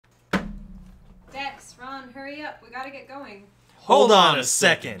Ron, hurry up. We gotta get going. Hold on a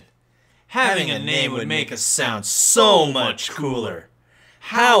second. Having a name would make us sound so much cooler.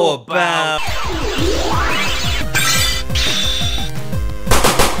 How about...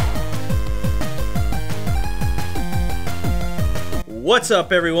 What's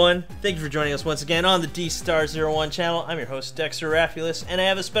up, everyone? Thank you for joining us once again on the D-Star01 channel. I'm your host, Dexter Arafiles, and I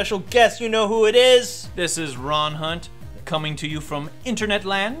have a special guest. You know who it is. This is Ron Hunt, coming to you from Internet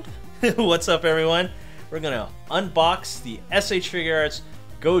Land. What's up, everyone? We're gonna unbox the SH Figuarts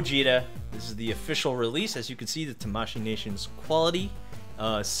Gogeta. This is the official release. As you can see, the Tamashii Nation's quality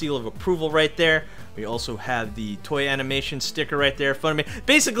seal of approval right there. We also have the toy animation sticker right there in front of me.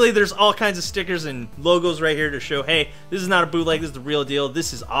 Basically, there's all kinds of stickers and logos right here to show, hey, this is not a bootleg, this is the real deal,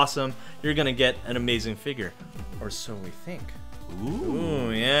 this is awesome. You're gonna get an amazing figure. Or so we think.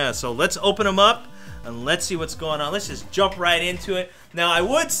 Ooh, yeah. So let's open them up and let's see what's going on. Let's just jump right into it. Now, I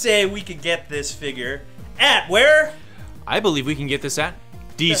would say we could get this figure at where? I believe we can get this at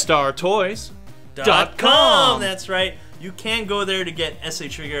DStarToys.com. That's right. You can go there to get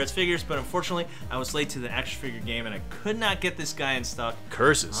SH Figuarts figures, but unfortunately, I was late to the action figure game and I could not get this guy in stock.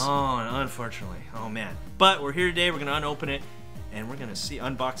 Curses. Oh, unfortunately. Oh, man. But we're here today. We're going to unopen it, and we're going to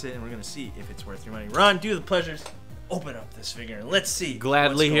unbox it, and we're going to see if it's worth your money. Ron, do the pleasures. Open up this figure, and let's see.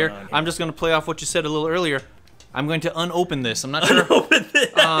 Gladly what's here. going on I'm just going to play off what you said a little earlier. I'm going to unopen this. I'm not sure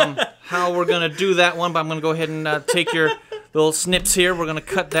how we're going to do that one, but I'm going to go ahead and take your little snips here. We're going to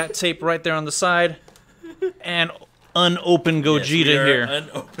cut that tape right there on the side and unopen Gogeta here.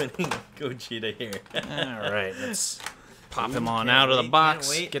 Unopening Gogeta here. All right, let's pop him on out of the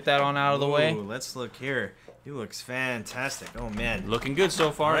box. Get that on out of the way. Let's look here. He looks fantastic. Oh, man. Looking good so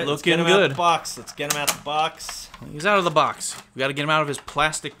far. Right, looking let's get him good. Out the box. Let's get him out the box. He's out of the box. We got to get him out of his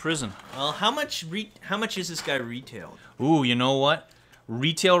plastic prison. Well, how much is this guy retailed? Ooh, you know what?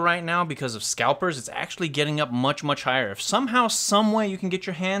 Retail right now, because of scalpers, it's actually getting up much, much higher. If somehow, some way you can get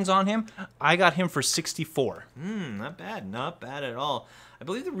your hands on him, I got him for $64. Not bad. Not bad at all. I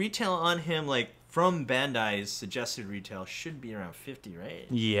believe the retail on him, like, from Bandai's suggested retail, should be around 50, right?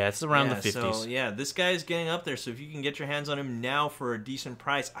 Yeah, it's around the 50s. So, yeah, this guy is getting up there, so if you can get your hands on him now for a decent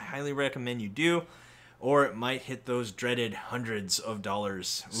price, I highly recommend you do. Or it might hit those dreaded hundreds of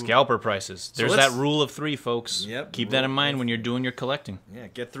dollars. Ooh. Scalper prices. There's that rule of 3, folks. Yep. Keep that in mind when you're doing your collecting. Yeah,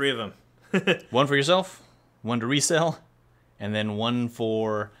 get 3 of them. One for yourself, one to resell, and then one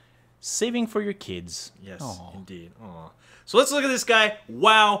for saving for your kids. Yes, Aww. Indeed. Aww. So let's look at this guy.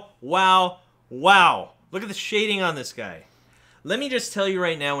 Wow, wow, wow. Look at the shading on this guy. Let me just tell you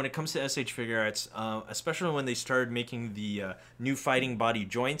right now, when it comes to SH Figuarts, especially when they started making the new fighting body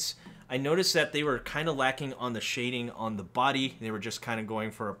joints, I noticed that they were kind of lacking on the shading on the body. They were just kind of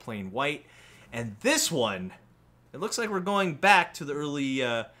going for a plain white. And this one, it looks like we're going back to the early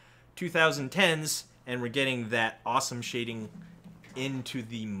 2010s, and we're getting that awesome shading into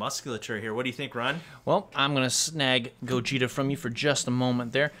the musculature here. What do you think, Ron? Well, I'm going to snag Gogeta from you for just a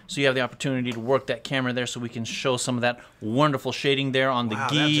moment there, so you have the opportunity to work that camera there so we can show some of that wonderful shading there on the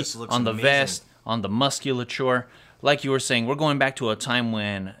gi, on the vest, on the musculature. Like you were saying, we're going back to a time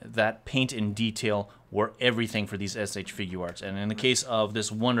when that paint and detail were everything for these SH Figuarts. And in the case of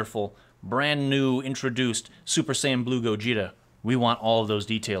this wonderful, brand new, introduced Super Saiyan Blue Gogeta, we want all of those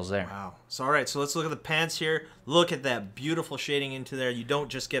details there. Wow. So, all right, so let's look at the pants here. Look at that beautiful shading into there. You don't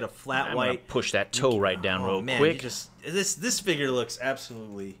just get a flat white. I'm gonna push that toe right down real quick. This figure looks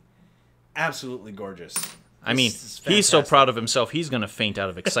absolutely gorgeous. I mean, he's so proud of himself, he's going to faint out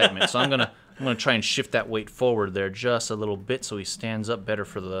of excitement. So I'm gonna try and shift that weight forward there just a little bit so he stands up better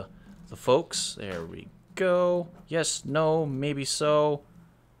for the folks. There we go. Yes, no, maybe so.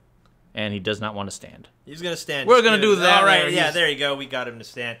 And he does not want to stand. He's going to stand. We're going to do that. All right, yeah, there you go. We got him to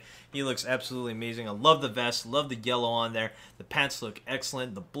stand. He looks absolutely amazing. I love the vest. Love the yellow on there. The pants look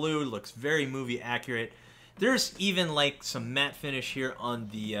excellent. The blue looks very movie accurate. There's even like some matte finish here on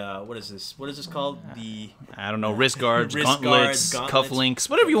the what is this? What is this called? The I don't know, wrist guards, gauntlets, cufflinks,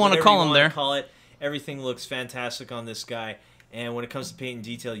 whatever you want to call them there. Call it. Everything looks fantastic on this guy. And when it comes to paint and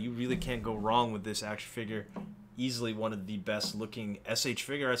detail, you really can't go wrong with this action figure. Easily one of the best looking SH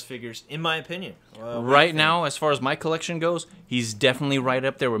Figuarts figures, in my opinion. Right now, as far as my collection goes, he's definitely right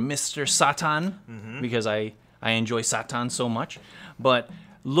up there with Mr. Satan, because I enjoy Satan so much. But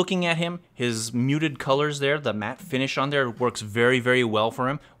looking at him, his muted colors there, the matte finish on there works very, very well for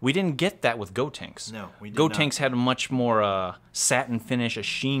him. We didn't get that with Gotenks. No, we did not. Gotenks had a much more satin finish, a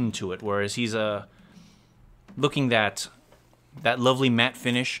sheen to it, whereas he's looking that lovely matte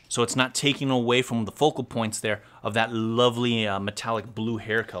finish, so it's not taking away from the focal points there of that lovely metallic blue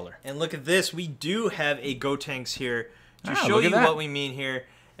hair color. And look at this, we do have a Gotenks here to show you what we mean here.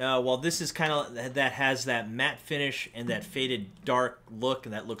 Well, this is kind of that has that matte finish and that faded dark look,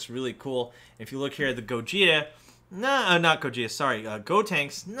 and that looks really cool. If you look here at the Gogeta, not Gogeta, sorry,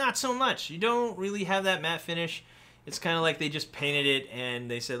 Gotenks, not so much. You don't really have that matte finish. It's kind of like they just painted it and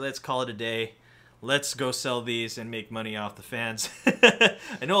they said, let's call it a day. Let's go sell these and make money off the fans.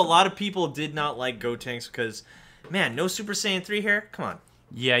 I know a lot of people did not like Gotenks because, man, no Super Saiyan 3 here? Come on.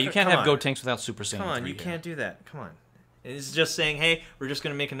 Yeah, you can't have Gotenks without Super Saiyan 3. Come on, you can't do that. Come on. It's just saying, hey, we're just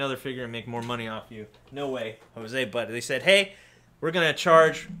going to make another figure and make more money off you. No way, Jose. But they said, hey, we're going to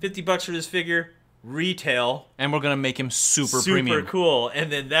charge $50 for this figure, retail. And we're going to make him super premium. Super cool.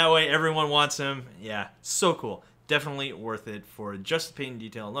 And then that way everyone wants him. Yeah, so cool. Definitely worth it for just the paint and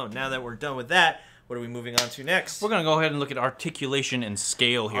detail alone. Now that we're done with that, what are we moving on to next? We're going to go ahead and look at articulation and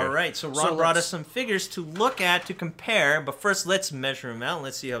scale here. All right, so Ron brought us some figures to look at, to compare. But first, let's measure him out.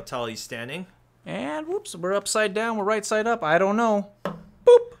 Let's see how tall he's standing. And whoops, we're upside down. We're right side up. I don't know.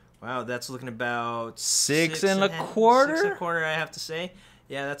 Boop. Wow, that's looking about 6 and a quarter. 6 and a quarter, I have to say.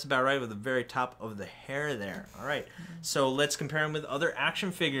 Yeah, that's about right with the very top of the hair there. All right, so let's compare him with other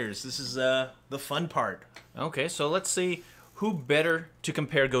action figures. This is the fun part. Okay, so let's see who better to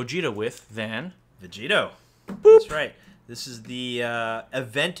compare Gogeta with than Vegito. Boop. That's right. This is the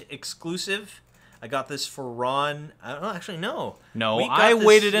event exclusive. I got this for Ron. I don't know, actually, no. No, I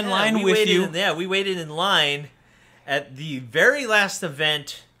waited in line with you. Yeah, we waited in line at the very last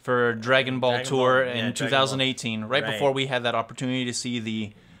event. For Dragon Ball Tour in 2018, right before we had that opportunity to see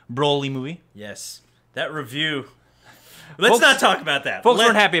the Broly movie. Yes. That review. Let's not talk about that. Folks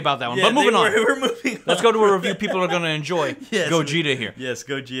weren't happy about that one, but moving on. We're moving on. Let's go to a review people are going to enjoy. Yes, Gogeta here. Yes,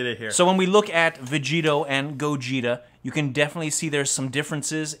 Gogeta here. So when we look at Vegito and Gogeta, you can definitely see there's some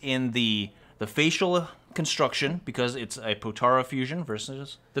differences in the facial construction because it's a Potara fusion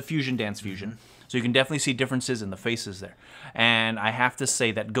versus the Fusion Dance fusion. So you can definitely see differences in the faces there. And I have to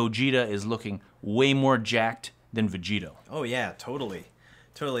say that Gogeta is looking way more jacked than Vegito. Oh yeah, totally.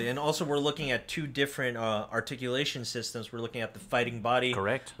 Totally. And also we're looking at two different articulation systems. We're looking at the fighting body.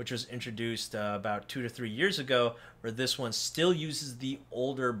 Correct. Which was introduced about 2 to 3 years ago, where this one still uses the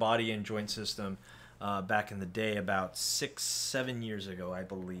older body and joint system back in the day, about 6-7 years ago, I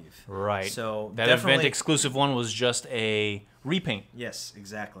believe. Right. So that event exclusive one was just a repaint. Yes,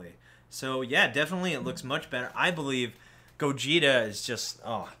 exactly. So yeah, definitely it looks much better. I believe Gogeta is just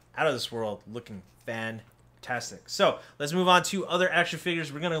out of this world, looking fantastic. So let's move on to other action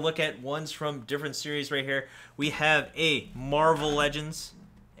figures. We're going to look at ones from different series right here. We have a Marvel Legends,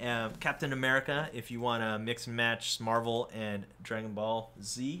 Captain America, if you want to mix and match Marvel and Dragon Ball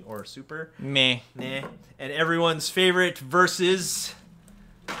Z or Super. Meh. Nah. And everyone's favorite versus,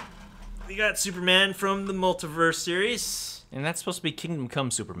 we got Superman from the Multiverse series. And that's supposed to be Kingdom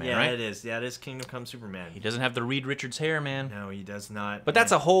Come Superman, yeah, right? Yeah, it is. Yeah, it is Kingdom Come Superman. He doesn't have the Reed Richards hair, man. No, he does not. But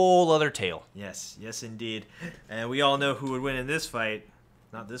that's a whole other tale. Yes, yes, indeed. And we all know who would win in this fight.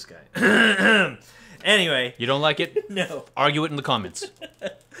 Not this guy. Anyway. You don't like it? No. Argue it in the comments.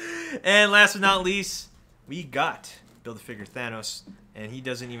 And last but not least, we got Build-A-Figure Thanos. And he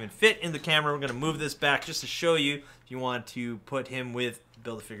doesn't even fit in the camera. We're going to move this back just to show you. If you want to put him with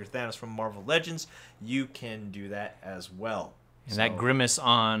Build-A-Figure Thanos from Marvel Legends, you can do that as well. And that grimace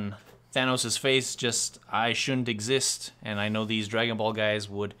on Thanos' face, just, I shouldn't exist, and I know these Dragon Ball guys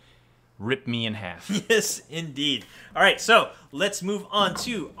would rip me in half. Yes, indeed. All right, so let's move on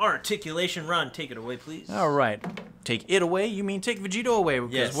to articulation. Ron, take it away, please. All right. Take it away? You mean take Vegito away?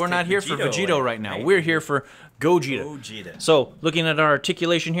 Because yes, we're not here for Vegito right now. We're here for Gogeta. Gogeta. So, looking at our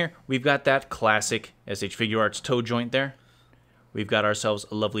articulation here, we've got that classic SH Figuarts toe joint there. We've got ourselves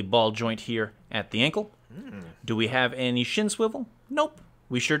a lovely ball joint here at the ankle. Do we have any shin swivel? Nope,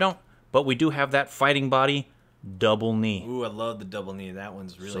 we sure don't. But we do have that fighting body double knee. Ooh, I love the double knee. That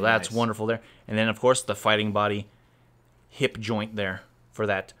one's really nice. So that's wonderful there. And then, of course, the fighting body hip joint there for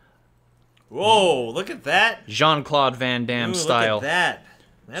that. Whoa, look at that. Jean-Claude Van Damme style. Look at that.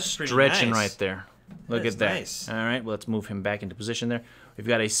 That's pretty stretching nice. right there. Look at that. Nice. All right, well, let's move him back into position there. We've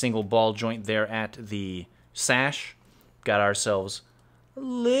got a single ball joint there at the sash. Got ourselves a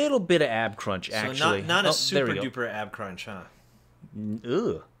little bit of ab crunch, actually. So not a super duper ab crunch, huh?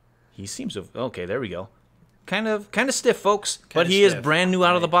 Ugh. He seems to... Okay, there we go. Kind of stiff, folks. But he is brand new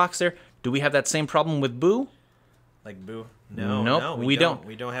out of the box there. Do we have that same problem with Boo? Like Boo? No, nope, no, we don't.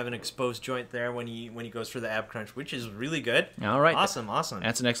 We don't have an exposed joint there when he goes for the ab crunch, which is really good. All right. Awesome, awesome.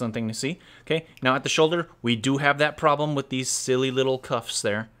 That's an excellent thing to see. Okay, now at the shoulder, we do have that problem with these silly little cuffs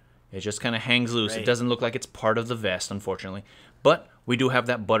there. It just kind of hangs loose. Right. It doesn't look like it's part of the vest, unfortunately. But we do have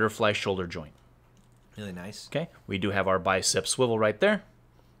that butterfly shoulder joint. Really nice. Okay, we do have our bicep swivel right there.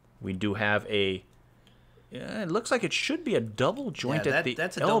 We do have a Yeah, it looks like it should be a double joint at the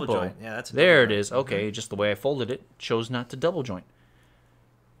that's a elbow. double joint. Yeah, that's a there double it joint. is. Okay, just the way I folded it chose not to double joint.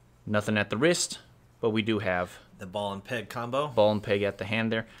 Nothing at the wrist, but we do have the ball and peg combo. Ball and peg at the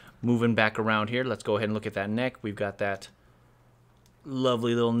hand there. Moving back around here, let's go ahead and look at that neck. We've got that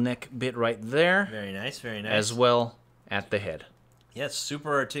lovely little neck bit right there. Very nice, very nice. As well at the head. Yes,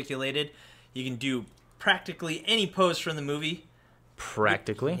 super articulated. You can do practically any pose from the movie.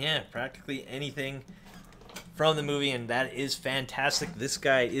 Practically. Yeah, practically anything from the movie, and that is fantastic. This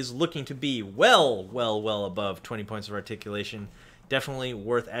guy is looking to be well above 20 points of articulation. Definitely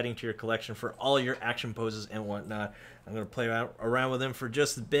worth adding to your collection for all your action poses and whatnot. I'm going to play around with him for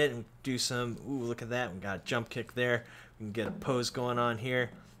just a bit and do some, ooh, look at that. We got a jump kick there. We can get a pose going on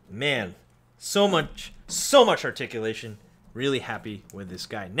here. Man, so much articulation. Really happy with this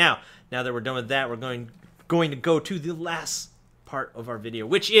guy. Now that we're done with that, we're going to go to the last part of our video,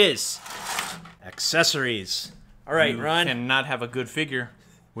 which is accessories. All right, Ron. You cannot have a good figure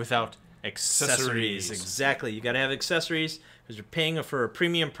without accessories. Exactly. You got to have accessories because you're paying for a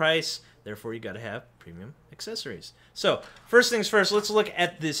premium price. Therefore, you got to have premium accessories. So, first things first, let's look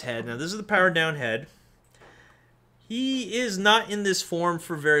at this head. Now, this is the powered down head. He is not in this form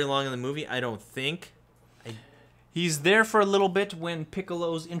for very long in the movie, I don't think. He's there for a little bit when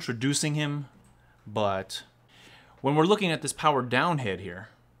Piccolo's introducing him, but when we're looking at this powered down head here,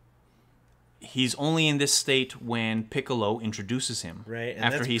 he's only in this state when Piccolo introduces him. Right. And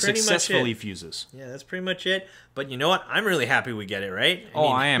after he successfully fuses. Yeah, that's pretty much it. But you know what? I'm really happy we get it, right?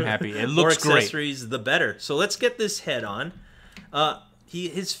 I am happy. It looks more great. accessories, the better. So let's get this head on.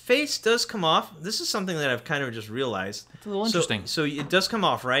 His face does come off. This is something that I've kind of just realized. It's a little interesting. So it does come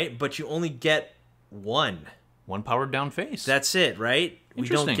off, right? But you only get one. One powered down face. That's it, right? We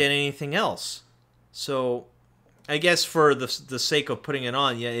don't get anything else. So I guess for the sake of putting it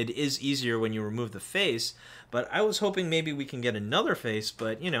on, yeah, it is easier when you remove the face. But I was hoping maybe we can get another face,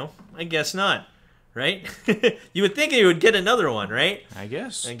 but, you know, I guess not, right? You would think you would get another one, right? I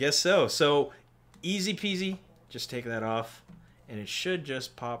guess. I guess so. So easy peasy. Just take that off, and it should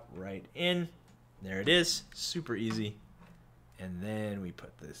just pop right in. There it is. Super easy. And then we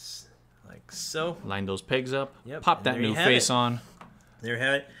put this like so. Line those pegs up. Yep. Pop that new face on. There you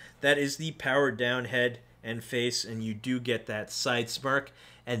have it. That is the powered down head and face, and you do get that side smirk,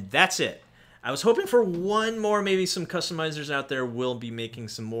 and that's it. I was hoping for one more. Maybe some customizers out there will be making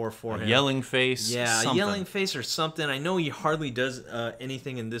some more for him. Yelling face. Yeah, something. A yelling face or something. I know he hardly does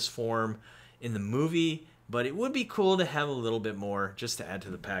anything in this form in the movie, but it would be cool to have a little bit more just to add to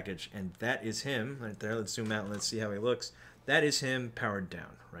the package. And that is him right there. Let's zoom out and let's see how he looks. That is him powered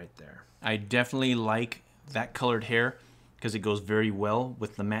down right there. I definitely like that colored hair because it goes very well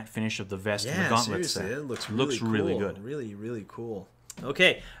with the matte finish of the vest and the gauntlets. Seriously, it looks really cool. good. Really, really cool.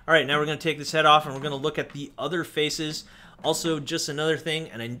 Okay, all right, now we're going to take this head off and we're going to look at the other faces. Also, just another thing,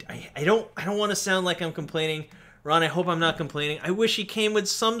 and I don't want to sound like I'm complaining. Ron, I hope I'm not complaining. I wish he came with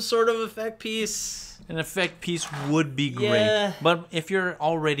some sort of effect piece. An effect piece would be great. Yeah. But if you're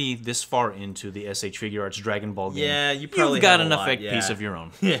already this far into the SH Figuarts Dragon Ball game, yeah, you've got an effect piece of your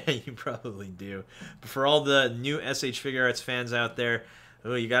own. Yeah, you probably do. But for all the new SH Figuarts fans out there,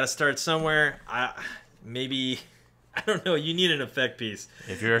 oh, you got to start somewhere. Maybe... I don't know. You need an effect piece.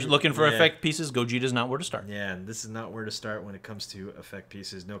 If you're looking for effect pieces, Gogeta's not where to start. Yeah, and this is not where to start when it comes to effect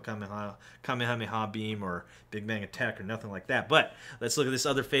pieces. No Kamehameha Beam or Big Bang Attack or nothing like that. But let's look at this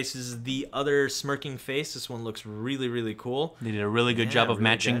other face. This is the other smirking face. This one looks really, really cool. They did a really good job of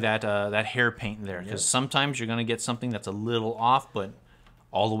matching that hair paint there. Because sometimes you're going to get something that's a little off, but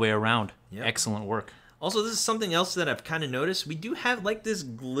all the way around. Yep. Excellent work. Also, this is something else that I've kind of noticed. We do have like this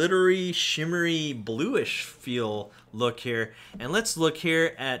glittery, shimmery, bluish feel look here. And let's look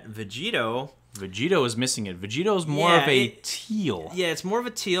here at Vegito. Vegito is missing it. Vegito's more of a teal. Yeah, it's more of a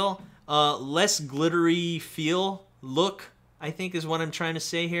teal. Less glittery feel look, I think is what I'm trying to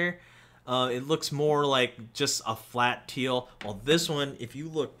say here. It looks more like just a flat teal. While this one, if you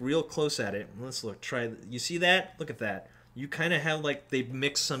look real close at it, let's look, you see that? Look at that. You kind of have like they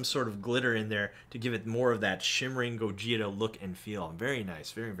mixed some sort of glitter in there to give it more of that shimmering Gogeta look and feel. Very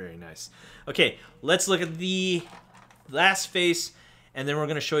nice. Very, very nice. Okay, let's look at the last face, and then we're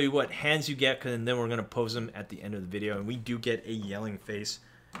going to show you what hands you get, and then we're going to pose them at the end of the video. And we do get a yelling face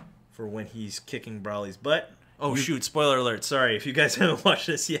for when he's kicking Brawly's butt. Oh, shoot, spoiler alert. Sorry, if you guys haven't watched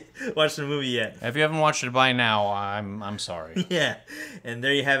this yet, watched the movie yet. If you haven't watched it by now, I'm sorry. Yeah, and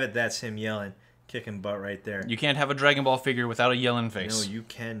there you have it. That's him yelling. Kicking butt right there. You can't have a Dragon Ball figure without a yelling face. No, you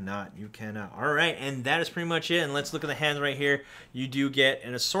cannot. You cannot. All right, and that is pretty much it. And let's look at the hands right here. You do get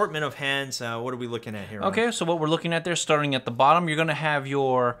an assortment of hands. What are we looking at here, Ron? Okay, so what we're looking at there, starting at the bottom, you're going to have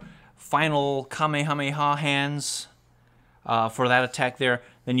your final Kamehameha hands for that attack there.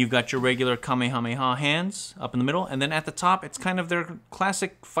 Then you've got your regular Kamehameha hands up in the middle. And then at the top, it's kind of their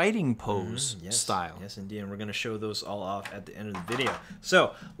classic fighting pose style. Yes, indeed. And we're going to show those all off at the end of the video.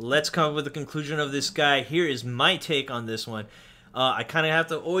 So let's come up with the conclusion of this guy. Here is my take on this one. I kind of have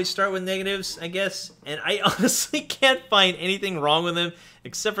to always start with negatives, I guess. And I honestly can't find anything wrong with him,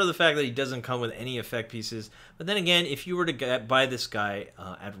 except for the fact that he doesn't come with any effect pieces. But then again, if you were to buy this guy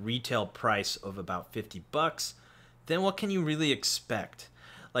at retail price of about $50, then what can you really expect?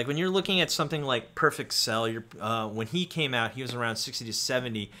 Like when you're looking at something like Perfect Cell, when he came out, he was around 60 to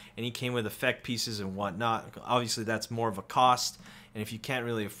 70, and he came with effect pieces and whatnot. Obviously, that's more of a cost, and if you can't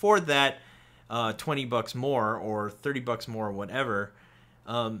really afford that, $20 more or $30 more or whatever,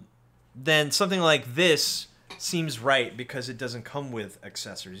 then something like this seems right because it doesn't come with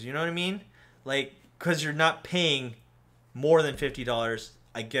accessories. You know what I mean? Like, because you're not paying more than $50,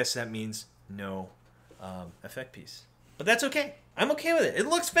 I guess that means no effect piece. But that's okay. I'm okay with it. It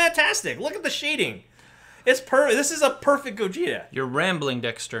looks fantastic. Look at the shading. It's perfect. This is a perfect Gogeta. You're rambling,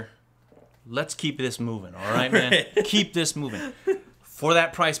 Dexter. Let's keep this moving, all right, man? Right. Keep this moving. For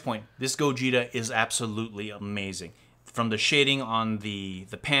that price point, this Gogeta is absolutely amazing. From the shading on the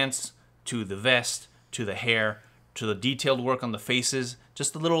pants, to the vest, to the hair, to the detailed work on the faces,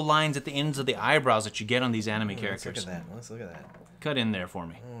 just the little lines at the ends of the eyebrows that you get on these anime characters. Let's look at that. Let's look at that. Cut in there for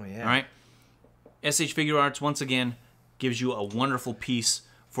me. Oh, yeah. All right? SH Figuarts, once again, gives you a wonderful piece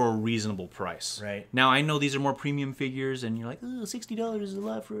for a reasonable price. Right. Now, I know these are more premium figures, and you're like, oh, $60 is a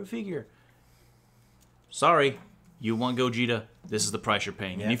lot for a figure. Sorry. You want Gogeta, this is the price you're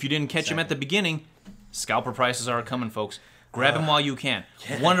paying. Yeah, and if you didn't catch him at the beginning, scalper prices are coming, folks. Grab him while you can.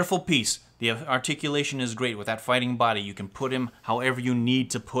 Yeah. Wonderful piece. The articulation is great with that fighting body. You can put him however you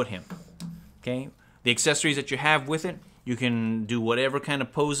need to put him. Okay? The accessories that you have with it, you can do whatever kind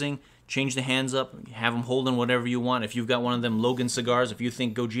of posing, change the hands up, have them holding whatever you want. If you've got one of them Logan cigars, if you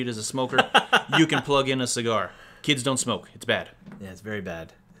think Gogeta's a smoker, you can plug in a cigar. Kids don't smoke. It's bad. Yeah, it's very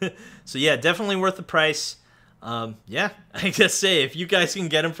bad. So yeah, definitely worth the price. Yeah, I just say, if you guys can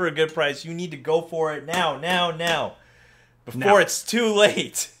get them for a good price, you need to go for it now. Before it's too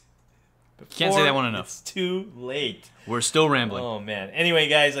late. Can't say that one enough. It's too late. We're still rambling. Oh, man. Anyway,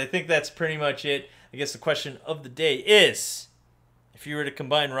 guys, I think that's pretty much it. I guess the question of the day is, if you were to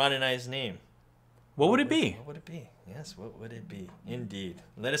combine Ron and I's name, what would it be? What would it be? Yes, what would it be? Indeed.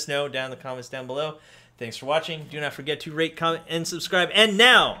 Let us know down in the comments down below. Thanks for watching. Do not forget to rate, comment, and subscribe. And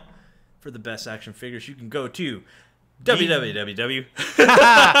now, for the best action figures, you can go to www.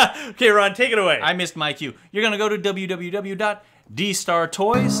 Okay, Ron, take it away. I missed my cue. You're going to go to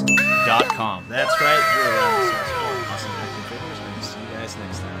www.dstartoys.com. That's right. You're around to awesome action figures. And see you guys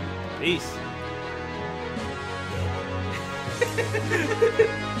next time. Peace.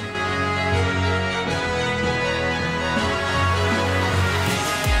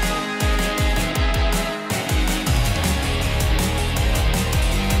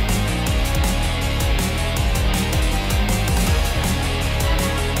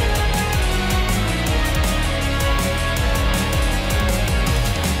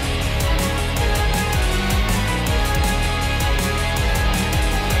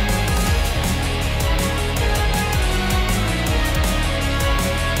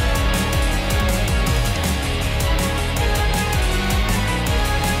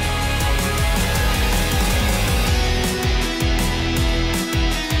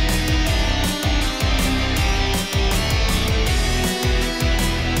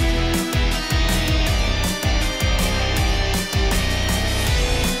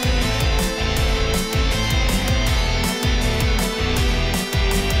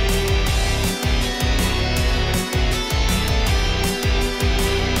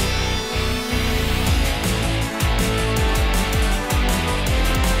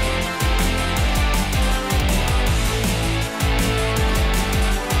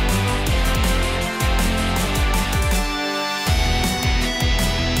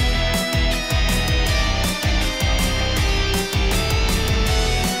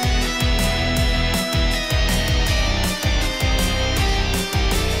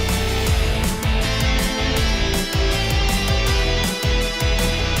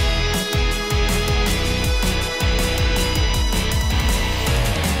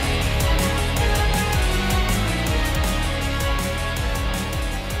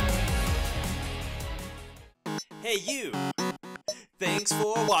 Hey you! Thanks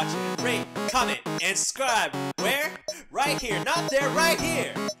for watching. Rate, comment, and subscribe. Where? Right here. Not there, right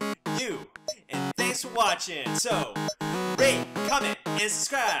here. You. And thanks for watching. So, rate, comment, and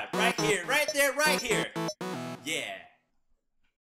subscribe. Right here, right there, right here. Yeah.